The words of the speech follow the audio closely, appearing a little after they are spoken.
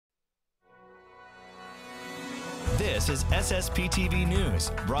This is SSPTV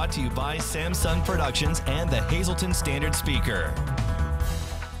News, brought to you by Samsung Productions and the Hazleton Standard Speaker.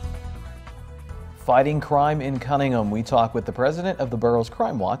 Fighting crime in Cunningham. We talk with the president of the borough's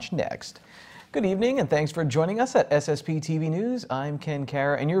Crime Watch next. Good evening and thanks for joining us at SSPTV News. I'm Ken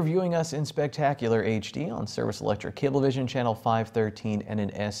Kara and you're viewing us in spectacular HD on Service Electric Cablevision Channel 513 and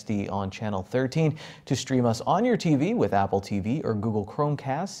in SD on Channel 13. To stream us on your TV with Apple TV or Google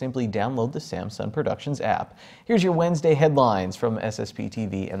Chromecast, simply download the Samsung Productions app. Here's your Wednesday headlines from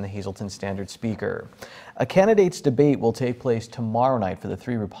SSPTV and the Hazleton Standard Speaker. A candidates debate will take place tomorrow night for the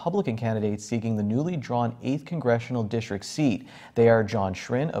three Republican candidates seeking the newly drawn 8th Congressional District seat. They are John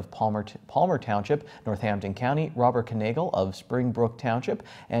Schrin of Palmer Township, Northampton County, Robert Knagle of Springbrook Township,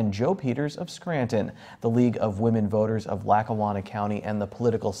 and Joe Peters of Scranton. The League of Women Voters of Lackawanna County and the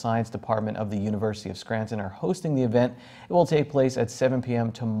Political Science Department of the University of Scranton are hosting the event. It will take place at 7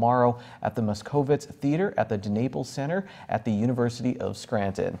 p.m. tomorrow at the Moscovitz Theater at the DeNaples Center at the University of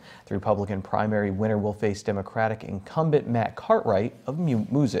Scranton. The Republican primary winner will face Democratic incumbent Matt Cartwright of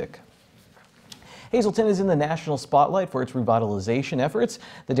Music. Hazleton is in the national spotlight for its revitalization efforts.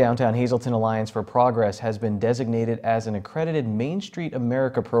 The Downtown Hazleton Alliance for Progress has been designated as an accredited Main Street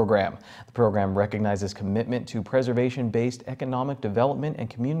America program. The program recognizes commitment to preservation-based economic development and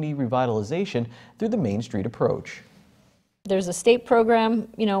community revitalization through the Main Street approach. There's a state program,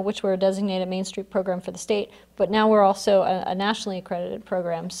 which we're a designated Main Street program for the state, but now we're also a nationally accredited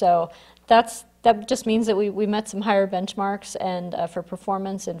program. So that just means that we met some higher benchmarks and for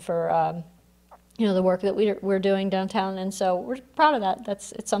performance and for the work that we're doing downtown, and so we're proud of that.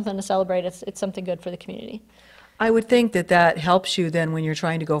 It's something to celebrate. It's something good for the community. I would think that helps you then when you're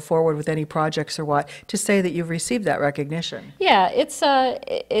trying to go forward with any projects or what, to say that you've received that recognition. Yeah, it's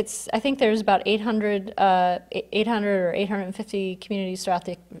I think there's about 800 or 850 communities throughout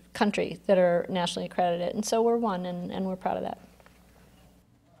the country that are nationally accredited, and so we're one, and we're proud of that.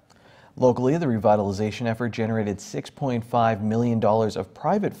 Locally, the revitalization effort generated $6.5 million of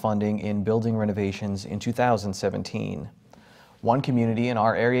private funding in building renovations in 2017. One community in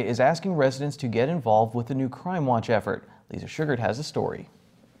our area is asking residents to get involved with the new Crime Watch effort. Lisa Sugart has a story.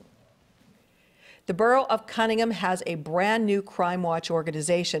 The Borough of Cunningham has a brand new Crime Watch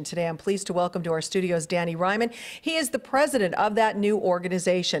organization. Today I'm pleased to welcome to our studios Danny Ryman. He is the president of that new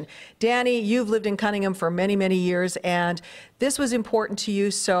organization. Danny, you've lived in Cunningham for many, many years, and this was important to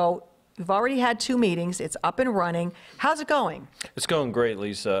you, so you've already had 2 meetings. It's up and running. How's it going? It's going great,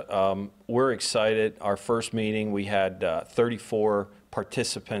 Lisa. We're excited. Our first meeting, we had 34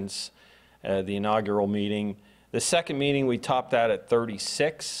 participants at the inaugural meeting. The second meeting, we topped that at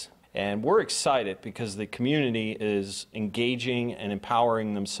 36. And we're excited because the community is engaging and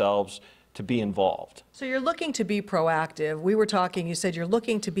empowering themselves to be involved. So you're looking to be proactive. We were talking, you said you're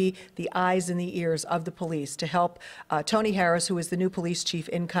looking to be the eyes and the ears of the police to help Tony Harris, who is the new police chief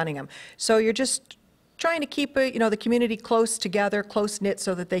in Cunningham. So you're just trying to keep the community close together, close-knit,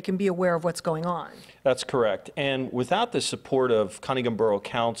 so that they can be aware of what's going on. That's correct. And without the support of Cunningham Borough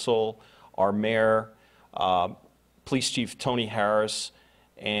Council, our mayor, Police Chief Tony Harris,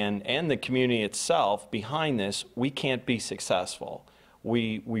 and the community itself behind this, we can't be successful.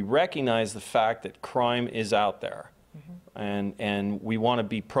 We recognize the fact that crime is out there, and we want to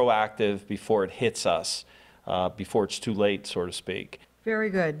be proactive before it hits us, before it's too late, so to speak.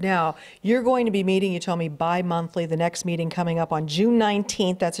 Very good. Now, you're going to be meeting, you told me, bi-monthly, the next meeting coming up on June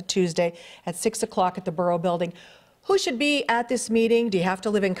 19th, that's a Tuesday, at 6 o'clock at the Borough Building. Who should be at this meeting? Do you have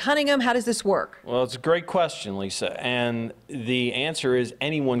to live in Cunningham? How does this work? Well, it's a great question, Lisa, and the answer is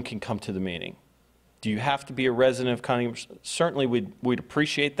anyone can come to the meeting. Do you have to be a resident of Cunningham? Certainly we'd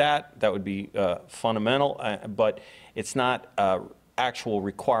appreciate that. That would be fundamental, but it's not an actual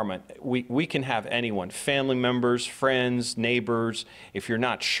requirement. We can have anyone, family members, friends, neighbors. If you're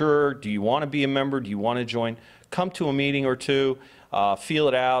not sure, do you want to be a member? Do you want to join? Come to a meeting or two, feel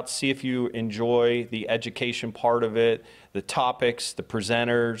it out, see if you enjoy the education part of it, the topics, the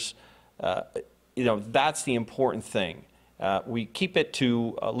presenters. That's the important thing. We keep it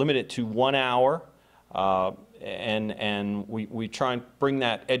to, limit it to 1 hour. And we try and bring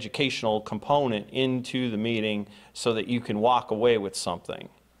that educational component into the meeting so that you can walk away with something.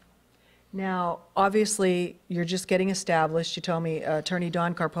 Now, obviously, you're just getting established. You told me Attorney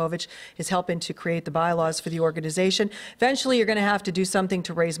Don Karpovich is helping to create the bylaws for the organization. Eventually, you're going to have to do something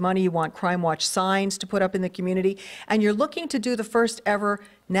to raise money. You want Crime Watch signs to put up in the community, and you're looking to do the first ever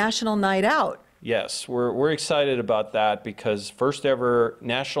National Night Out. Yes, we're excited about that because first ever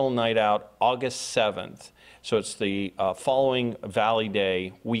National Night Out, August 7th. So it's the following Valley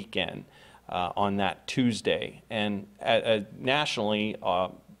Day weekend on that Tuesday. And nationally,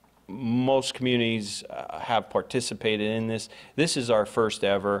 most communities have participated in this. This is our first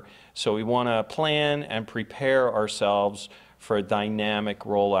ever, so we want to plan and prepare ourselves for a dynamic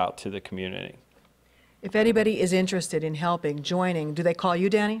rollout to the community. If anybody is interested in helping, joining, do they call you,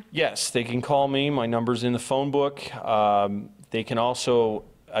 Danny? Yes, they can call me. My number's in the phone book. They can also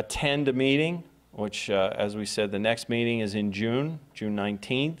attend a meeting, which, as we said, the next meeting is in June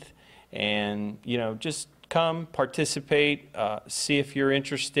 19th. And, you know, just come, participate, see if you're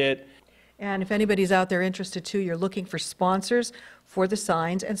interested. And if anybody's out there interested too, you're looking for sponsors for the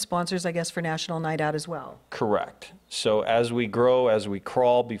signs and sponsors, I guess, for National Night Out as well. Correct. So as we grow, as we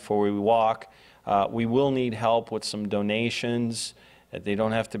crawl before we walk, we will need help with some donations. They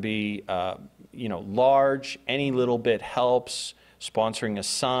don't have to be, you know, large. Any little bit helps. Sponsoring a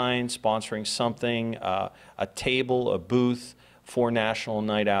sign, sponsoring something, a table, a booth for National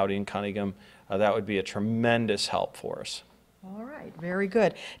Night Out in Cunningham, that would be a tremendous help for us. All right, very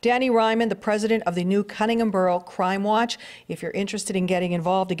good. Danny Ryman, the president of the new Cunningham Borough Crime Watch. If you're interested in getting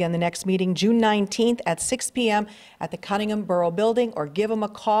involved, again, the next meeting, June 19th at 6 p.m. at the Cunningham Borough Building, or give them a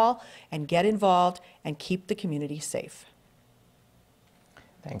call and get involved and keep the community safe.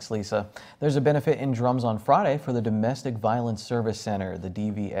 Thanks, Lisa. There's a benefit in Drums on Friday for the Domestic Violence Service Center. The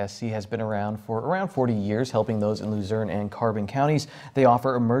DVSC has been around for around 40 years, helping those in Luzerne and Carbon counties. They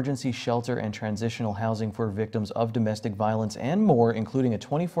offer emergency shelter and transitional housing for victims of domestic violence and more, including a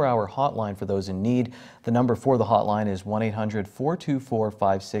 24-hour hotline for those in need. The number for the hotline is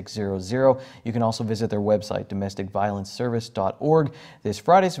 1-800-424-5600. You can also visit their website, domesticviolenceservice.org. This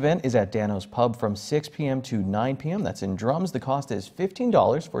Friday's event is at Dano's Pub from 6 p.m. to 9 p.m. That's in Drums. The cost is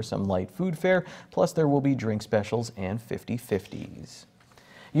 $15 for some light food fare, plus there will be drink specials and 50/50s.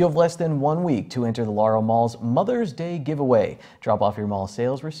 You have less than 1 week to enter the Laurel Mall's Mother's Day giveaway. Drop off your mall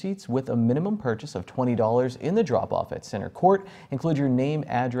sales receipts with a minimum purchase of $20 in the drop-off at Center Court. Include your name,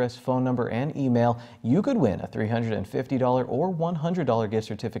 address, phone number, and email. You could win a $350 or $100 gift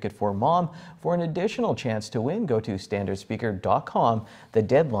certificate for Mom. For an additional chance to win, go to standardspeaker.com. The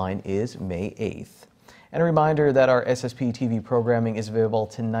deadline is May 8th. And a reminder that our SSPTV programming is available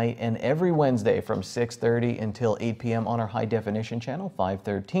tonight and every Wednesday from 6:30 until 8 p.m. on our high-definition channel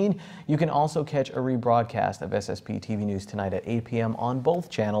 513. You can also catch a rebroadcast of SSPTV News tonight at 8 p.m. on both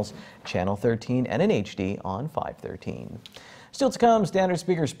channels, Channel 13 and in HD on 513. Still to come, Standard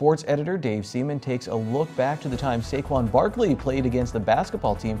Speaker sports editor Dave Seaman takes a look back to the time Saquon Barkley played against the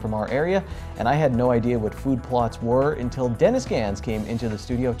basketball team from our area, and I had no idea what food plots were until Dennis Gans came into the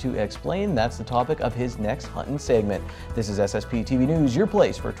studio to explain. That's the topic of his next Huntin' segment. This is SSPTV News, your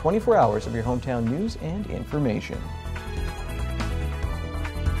place for 24 hours of your hometown news and information.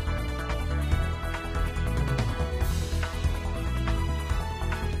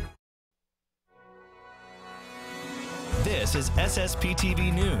 This is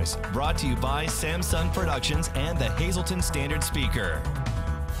SSPTV News, brought to you by Samsung Productions and the Hazleton Standard Speaker.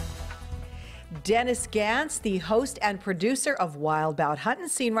 Dennis Gans, the host and producer of Wild Bout Huntin',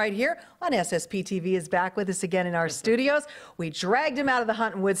 seen right here on SSPTV, is back with us again in our studios. We dragged him out of the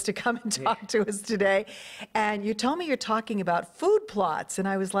hunting woods to come and talk to us today. And you told me you're talking about food plots. And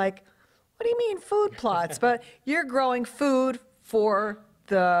I was like, what do you mean food plots? But you're growing food for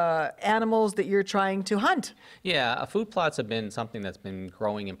the animals that you're trying to hunt. Yeah, food plots have been something that's been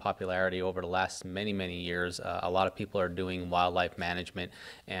growing in popularity over the last many, many years. A lot of people are doing wildlife management,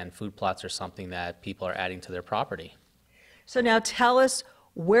 and food plots are something that people are adding to their property. So now tell us,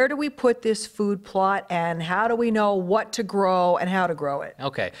 where do we put this food plot, and how do we know what to grow and how to grow it?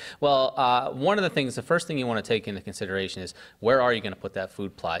 Okay, well, one of the things, the first thing you want to take into consideration is, where are you going to put that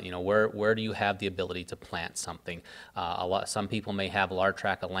food plot? You know, where do you have the ability to plant something? Some people may have a large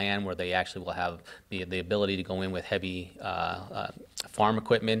tract of land where they actually will have the ability to go in with heavy farm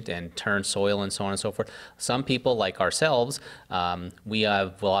equipment and turn soil and so on and so forth. Some people, like ourselves, we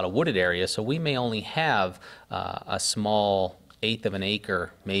have a lot of wooded areas, so we may only have a small 1/8 of an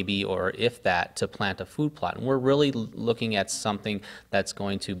acre, maybe, or if that, to plant a food plot. And we're really looking at something that's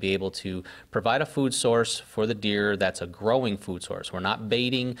going to be able to provide a food source for the deer that's a growing food source. We're not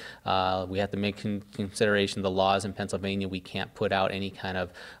baiting. We have to make consideration the laws in Pennsylvania. We can't put out any kind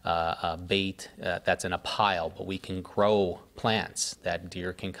of bait that's in a pile, but we can grow plants that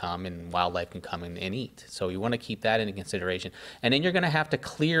deer can come and wildlife can come and eat. So you want to keep that into consideration. And then you're going to have to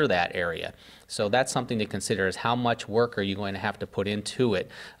clear that area. So that's something to consider, is how much work are you going to have to put into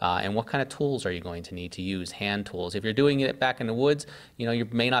it, and what kind of tools are you going to need to use, hand tools. If you're doing it back in the woods, you know, you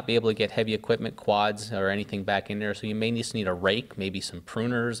may not be able to get heavy equipment, quads or anything back in there, so you may just need a rake, maybe some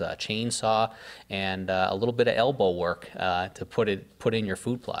pruners, a chainsaw, and a little bit of elbow work to put in your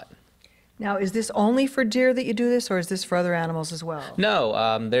food plot. Now, is this only for deer that you do this, or is this for other animals as well?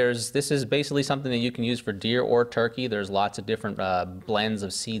 No, this is basically something that you can use for deer or turkey. There's lots of different blends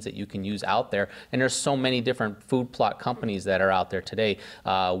of seeds that you can use out there, and there's so many different food plot companies that are out there today.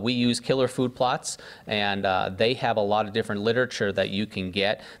 We use Killer Food Plots, and they have a lot of different literature that you can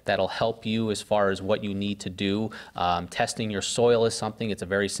get that'll help you as far as what you need to do. Testing your soil is something. It's a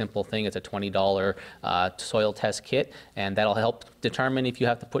very simple thing. It's a $20 soil test kit, and that'll help determine if you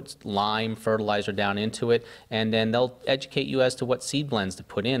have to put lime fertilizer down into it, and then they'll educate you as to what seed blends to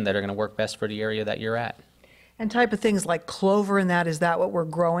put in that are going to work best for the area that you're at. And type of things like clover and that, is that what we're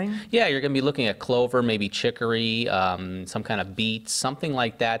growing? Yeah, you're going to be looking at clover, maybe chicory, some kind of beets, something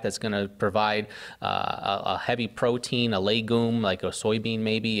like that that's going to provide a heavy protein, a legume like a soybean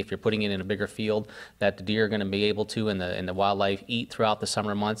maybe, if you're putting it in a bigger field, that the deer are going to be able to and the wildlife eat throughout the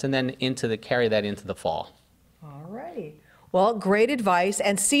summer months, and then carry that into the fall. All righty. Well, great advice.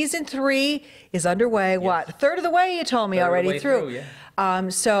 And season 3 is underway. Yes. What, a third of the way, you told me already through? Yeah.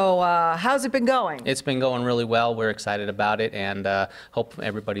 So how's it been going? It's been going really well. We're excited about it, and hope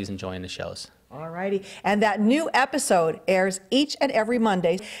everybody's enjoying the shows. All righty. And that new episode airs each and every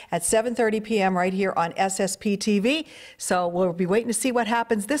Monday at 7:30 p.m. right here on SSPTV. So we'll be waiting to see what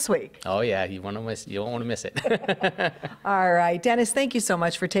happens this week. Oh, yeah. You won't want to miss it. All right. Dennis, thank you so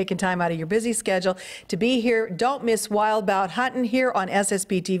much for taking time out of your busy schedule to be here. Don't miss Wild Bout Huntin' here on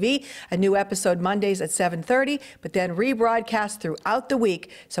SSPTV. A new episode Mondays at 7:30, but then rebroadcast throughout the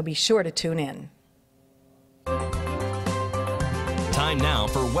week. So be sure to tune in. Time now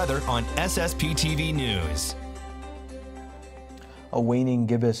for weather on SSPTV News. A waning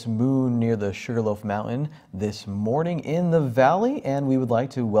gibbous moon near the Sugarloaf Mountain this morning in the valley, and we would like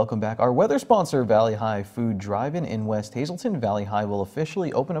to welcome back our weather sponsor, Valley High Food Drive-In in West Hazelton. Valley High will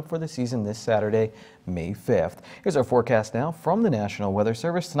officially open up for the season this Saturday, May 5th. Here's our forecast now from the National Weather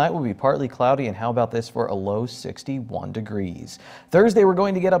Service. Tonight will be partly cloudy, and how about this for a low 61 degrees. Thursday, we're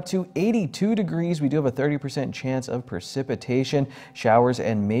going to get up to 82 degrees. We do have a 30% chance of precipitation, showers,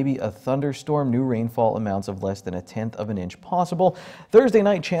 and maybe a thunderstorm. New rainfall amounts of less than 1/10 of an inch possible. Thursday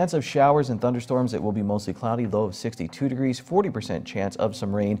night, chance of showers and thunderstorms. It will be mostly cloudy, low of 62 degrees, 40% chance of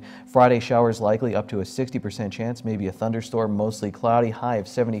some rain. Friday, showers likely, up to a 60% chance, maybe a thunderstorm, mostly cloudy, high of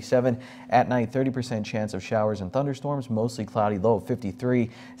 77. At night, 30% chance of showers and thunderstorms, mostly cloudy, low of 53.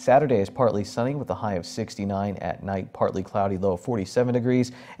 Saturday is partly sunny with a high of 69. At night, partly cloudy, low of 47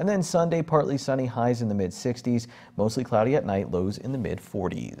 degrees. And then Sunday, partly sunny, highs in the mid-60s, mostly cloudy at night, lows in the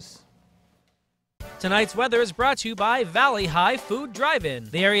mid-40s. Tonight's weather is brought to you by Valley High Food Drive-In,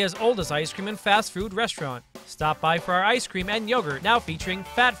 the area's oldest ice cream and fast food restaurant. Stop by for our ice cream and yogurt, now featuring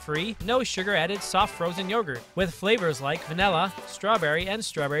fat-free, no sugar-added soft frozen yogurt with flavors like vanilla, strawberry, and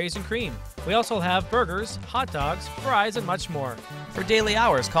strawberries and cream. We also have burgers, hot dogs, fries, and much more. For daily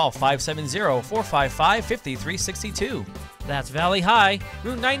hours, call 570-455-5362. That's Valley High,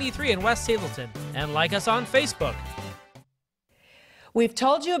 Route 93 in West Hazelton. And like us on Facebook. We've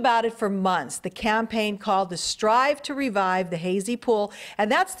told you about it for months, the campaign called the Strive to Revive the Hazy Pool, and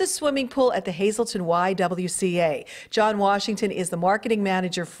that's the swimming pool at the Hazelton YWCA. John Washington is the marketing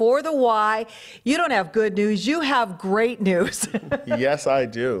manager for the Y. You don't have good news, you have great news. Yes, I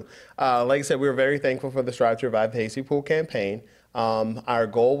do. Like I said, we were very thankful for the Strive to Revive the Hazy Pool campaign. Our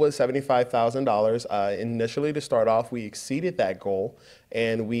goal was $75,000. Initially, to start off, we exceeded that goal,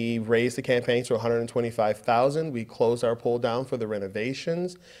 and we raised the campaign to $125,000. We closed our pool down for the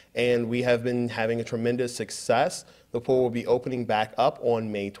renovations, and we have been having a tremendous success. The pool will be opening back up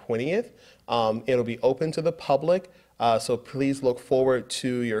on May 20th. It'll be open to the public. So please look forward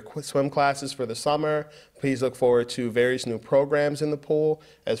to your swim classes for the summer. Please look forward to various new programs in the pool,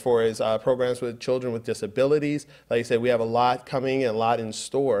 as far as programs with children with disabilities. Like I said, we have a lot coming and a lot in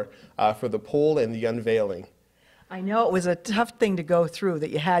store for the pool and the unveiling. I know it was a tough thing to go through, that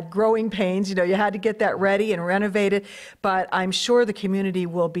you had growing pains, you had to get that ready and renovated, but I'm sure the community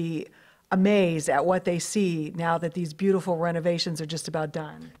will be amazed at what they see now that these beautiful renovations are just about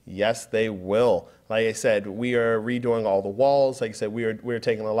done. Yes, they will. Like I said, we are redoing all the walls. Like I said, we're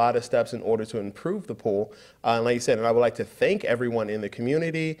taking a lot of steps in order to improve the pool. Like I said, and I would like to thank everyone in the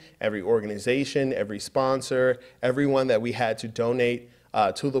community, every organization, every sponsor, everyone that we had to donate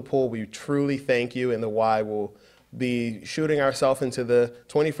to the pool. We truly thank you, and the Y will be shooting ourselves into the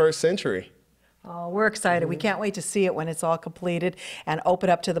 21st century. Oh, we're excited. We can't wait to see it when it's all completed and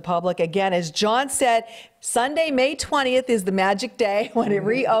open up to the public. Again, as John said, Sunday, May 20th is the magic day when it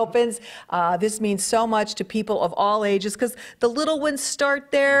reopens. This means so much to people of all ages because the little ones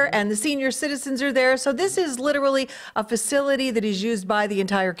start there and the senior citizens are there. So this is literally a facility that is used by the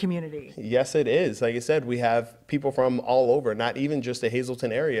entire community. Yes, it is. Like I said, we have people from all over, not even just the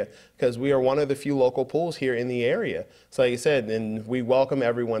Hazleton area, because we are one of the few local pools here in the area. So like I said, and we welcome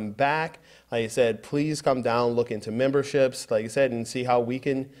everyone back. Like I said, please come down, look into memberships, like I said, and see how we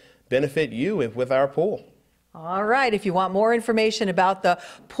can benefit you with our pool. All right, if you want more information about the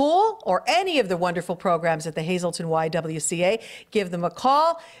pool or any of the wonderful programs at the Hazleton YWCA, give them a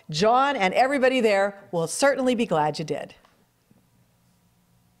call. John and everybody there will certainly be glad you did.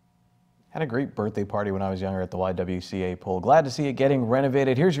 Had a great birthday party when I was younger at the YWCA pool. Glad to see it getting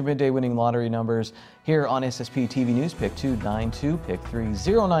renovated. Here's your midday winning lottery numbers here on SSP TV News. Pick 2, 9-2, pick 3,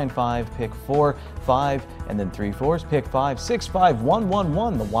 095, pick 4, 5, and then 3 4s. Pick 5, 6, 5, 1, 1,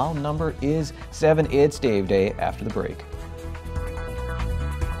 1. The wild number is 7. It's Dave Day after the break.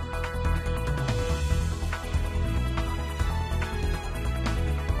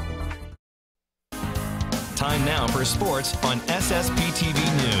 Time now for sports on SSPTV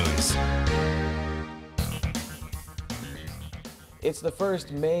News. It's the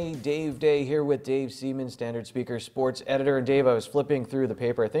first May Dave Day here with Dave Seaman, Standard Speaker sports editor. And Dave, I was flipping through the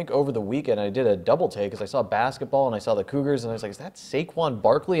paper, I think over the weekend, I did a double take because I saw basketball and I saw the Cougars and I was like, is that Saquon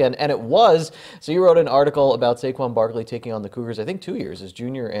Barkley? And it was. So you wrote an article about Saquon Barkley taking on the Cougars, I think 2 years, his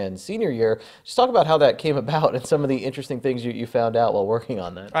junior and senior year. Just talk about how that came about and some of the interesting things you found out while working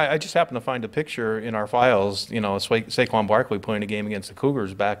on that. I just happened to find a picture in our files, you know, Saquon Barkley playing a game against the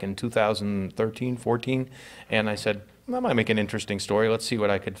Cougars back in 2013, 14, and I said, that might make an interesting story. Let's see what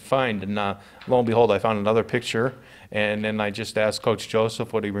I could find. And lo and behold, I found another picture. And then I just asked Coach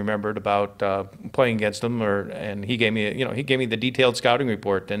Joseph what he remembered about playing against him, and he gave me, he gave me the detailed scouting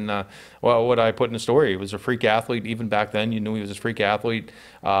report. And well, what I put in the story, he was a freak athlete. Even back then, you knew he was a freak athlete.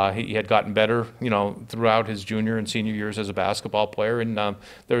 He had gotten better, throughout his junior and senior years as a basketball player. And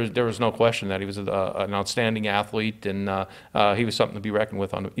there was no question that he was an outstanding athlete, and he was something to be reckoned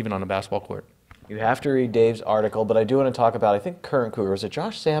with even on a basketball court. You have to read Dave's article, but I do want to talk about, I think, current Cougar. Was it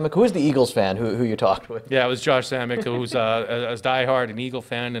Josh Samick? Who is the Eagles fan who you talked with? Yeah, it was Josh Samick, who's as diehard an Eagle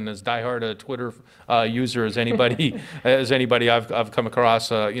fan and as diehard a Twitter user as anybody I've come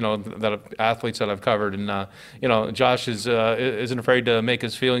across. Athletes that I've covered, and Josh isn't afraid to make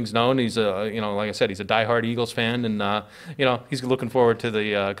his feelings known. He's like I said, he's a diehard Eagles fan, and he's looking forward to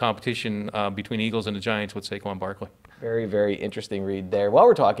the competition between Eagles and the Giants with Saquon Barkley. Very, very interesting read there. While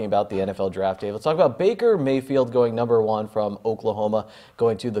we're talking about the NFL draft, Dave, let's talk about Baker Mayfield going #1 from Oklahoma,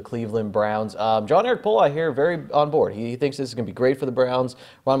 going to the Cleveland Browns. John Eric Pohl, I hear, very on board. He thinks this is going to be great for the Browns.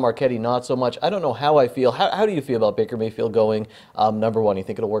 Ron Marchetti, not so much. I don't know how I feel. How do you feel about Baker Mayfield going #1? You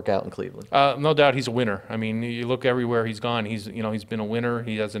think it'll work out in Cleveland? No doubt he's a winner. I mean, you look everywhere he's gone. He's been a winner.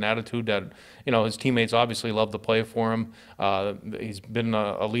 He has an attitude that his teammates obviously love to play for him. He's been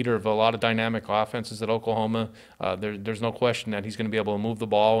a leader of a lot of dynamic offenses at Oklahoma. There's no question that he's going to be able to move the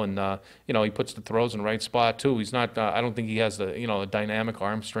ball, and he puts the throws in the right spot too. He's not. I don't think he has the a dynamic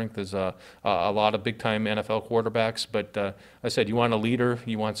arm strength as a lot of big time NFL quarterbacks. But I said, you want a leader,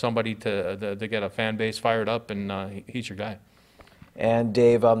 you want somebody to get a fan base fired up, and he's your guy. And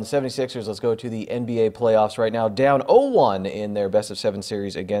Dave, the 76ers, let's go to the NBA playoffs right now. Down 0-1 in their best-of-7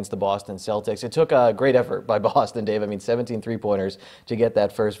 series against the Boston Celtics. It took a great effort by Boston, Dave. I mean, 17 three-pointers to get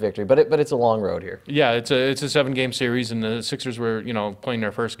that first victory. But it's a long road here. Yeah, it's a 7-game series, and the Sixers were playing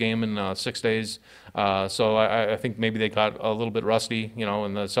their first game in 6 days. So I think maybe they got a little bit rusty,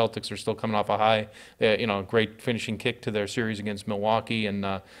 and the Celtics are still coming off a high. They, great finishing kick to their series against Milwaukee, and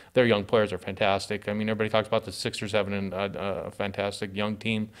their young players are fantastic. I mean, everybody talks about the Sixers having a fantastic young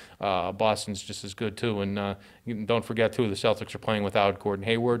team. Boston's just as good too, and don't forget too, the Celtics are playing without Gordon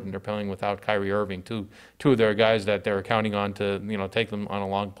Hayward, and they're playing without Kyrie Irving too. Two of their guys that they're counting on to take them on a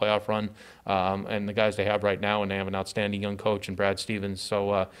long playoff run, and the guys they have right now, and they have an outstanding young coach in Brad Stevens.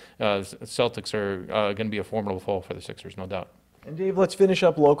 So Celtics are going to be a formidable foe for the Sixers, no doubt. And Dave, let's finish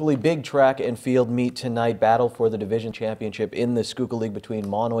up locally. Big track and field meet tonight. Battle for the division championship in the Schuylkill League between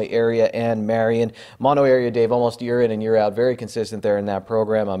Monoy area and Marion. Monoy area, Dave, almost year in and year out, very consistent there in that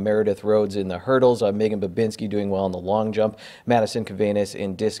program. Meredith Rhodes in the hurdles, Megan Babinski doing well in the long jump, Madison Cavanus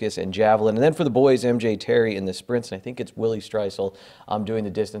in discus and javelin. And then for the boys, MJ Terry in the sprints, and I think it's Willie Streisel doing the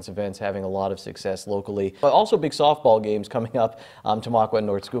distance events, having a lot of success locally. But also big softball games coming up. Tamaqua and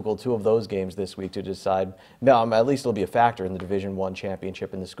North Schuylkill, 2 of those games this week to decide. At least it'll be a factor in the Division I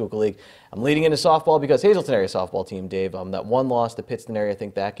championship in the Schuylkill League. I'm leading into softball because Hazleton area softball team, Dave, that one loss to Pittston area. I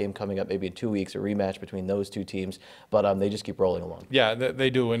think that game coming up maybe in 2 weeks, a rematch between those two teams, but they just keep rolling along. Yeah, they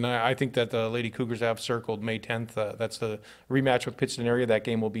do, and I think that the Lady Cougars have circled May 10th. That's the rematch with Pittston area. That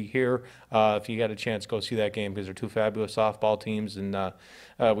game will be here. If you got a chance, go see that game because they're 2 fabulous softball teams, and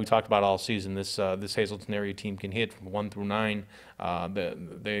we talked about all season, this Hazleton area team can hit from 1 through 9.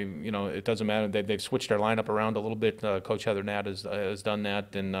 They, you know, it doesn't matter. They've switched their lineup around a little bit. Coach Heather Natt has done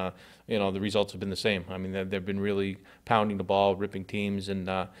that, and you know, the results have been the same. I mean, they've been really pounding the ball, ripping teams, and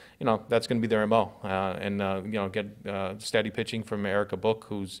you know, that's going to be their MO. And you know, get steady pitching from Erica Book,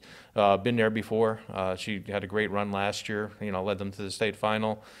 who's been there before. She had a great run last year. You know, led them to the state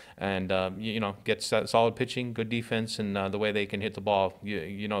final, and you know, get solid pitching, good defense, and the way they can hit the ball,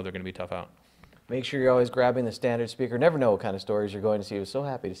 you know, they're going to be tough out. Make sure you're always grabbing the standard speaker. Never know what kind of stories you're going to see. I was so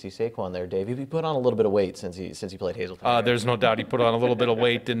happy to see Saquon there, Dave. He put on a little bit of weight since he played Hazleton. Right? There's no doubt he put on a little bit of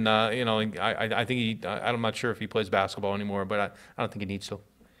weight, and you know, I think I'm not sure if he plays basketball anymore, but I don't think he needs to.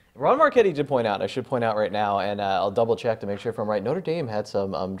 Ron Marchetti did point out, I should point out right now, and I'll double check to make sure if I'm right, Notre Dame had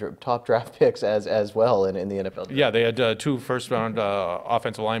some top draft picks as well in the NFL draft. Yeah, they had 2 first-round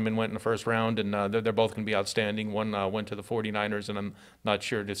offensive linemen went in the first round, and they're both going to be outstanding. One went to the 49ers, and I'm not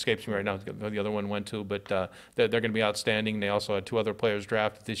sure, it escapes me right now who the other one went to, but they're going to be outstanding. They also had 2 other players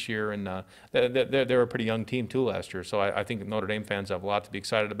drafted this year, and they're a pretty young team too last year. So I think Notre Dame fans have a lot to be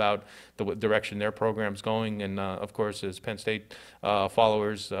excited about, the direction their program's going, and of course, as Penn State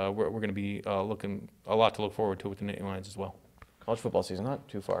followers, we're going to be looking a lot to look forward to with the Nittany Lions as well. College football season, not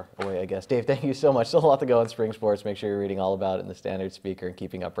too far away, I guess. Dave, thank you so much. Still a lot to go in spring sports. Make sure you're reading all about it in the Standard Speaker and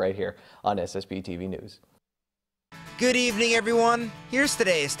keeping up right here on SSPTV News. Good evening, everyone. Here's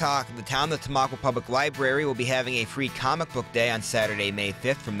today's talk of the town. The Tamaqua Public Library will be having a free comic book day on Saturday, May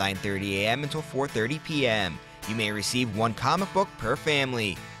 5th from 9:30 a.m. until 4:30 p.m. You may receive 1 comic book per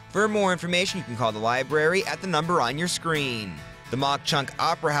family. For more information, you can call the library at the number on your screen. The Mock Chunk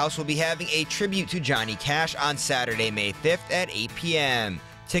Opera House will be having a tribute to Johnny Cash on Saturday, May 5th at 8 p.m.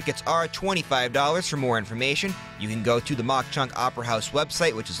 Tickets are $25. For more information, you can go to the Mock Chunk Opera House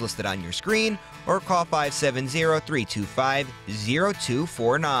website, which is listed on your screen, or call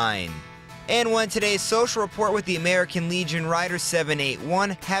 570-325-0249. And one today's social report with the American Legion Rider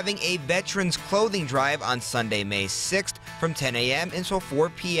 781 having a veterans clothing drive on Sunday, May 6th from 10 a.m. until 4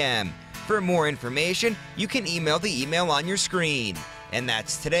 p.m. For more information, you can email the email on your screen. And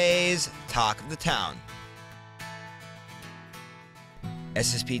that's today's Talk of the Town.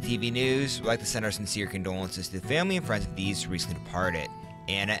 SSPTV News would like to send our sincere condolences to the family and friends of these recently departed.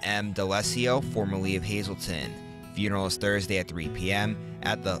 Anna M. D'Alessio, formerly of Hazleton. Funeral is Thursday at 3 p.m.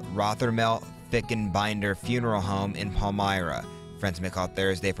 at the Rothermel Fickenbinder Funeral Home in Palmyra. Friends may call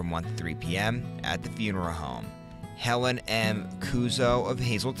Thursday from 1 to 3 p.m. at the funeral home. Helen M. Kuzo of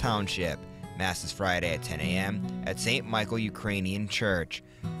Hazel Township. Mass is Friday at 10 a.m. at St. Michael Ukrainian Church.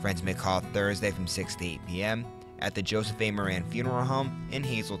 Friends may call Thursday from 6 to 8 p.m. at the Joseph A. Moran Funeral Home in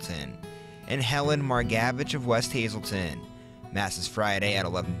Hazleton. And Helen Margavich of West Hazleton. Mass is Friday at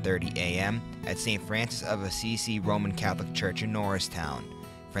 11:30 a.m. at St. Francis of Assisi Roman Catholic Church in Norristown.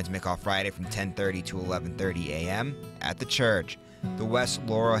 Friends may call Friday from 10:30 to 11:30 a.m. at the church. The West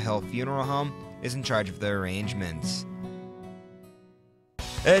Laurel Hill Funeral Home is in charge of the arrangements.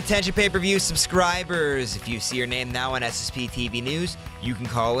 Attention pay-per-view subscribers! If you see your name now on SSPTV News, you can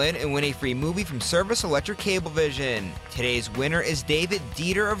call in and win a free movie from Service Electric Cablevision. Today's winner is David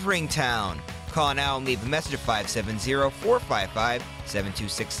Dieter of Ringtown. Call now and leave a message at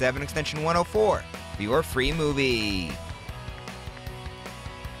 570-455-7267 extension 104 for your free movie.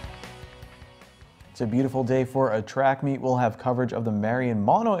 It's a beautiful day for a track meet. We'll have coverage of the Marion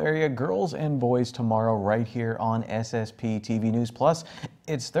Mono area girls and boys tomorrow right here on SSPTV News. Plus,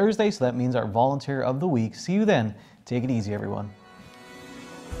 it's Thursday, so that means our Volunteer of the Week. See you then. Take it easy, everyone.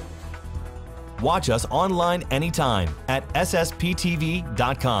 Watch us online anytime at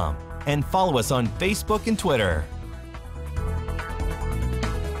ssptv.com and follow us on Facebook and Twitter.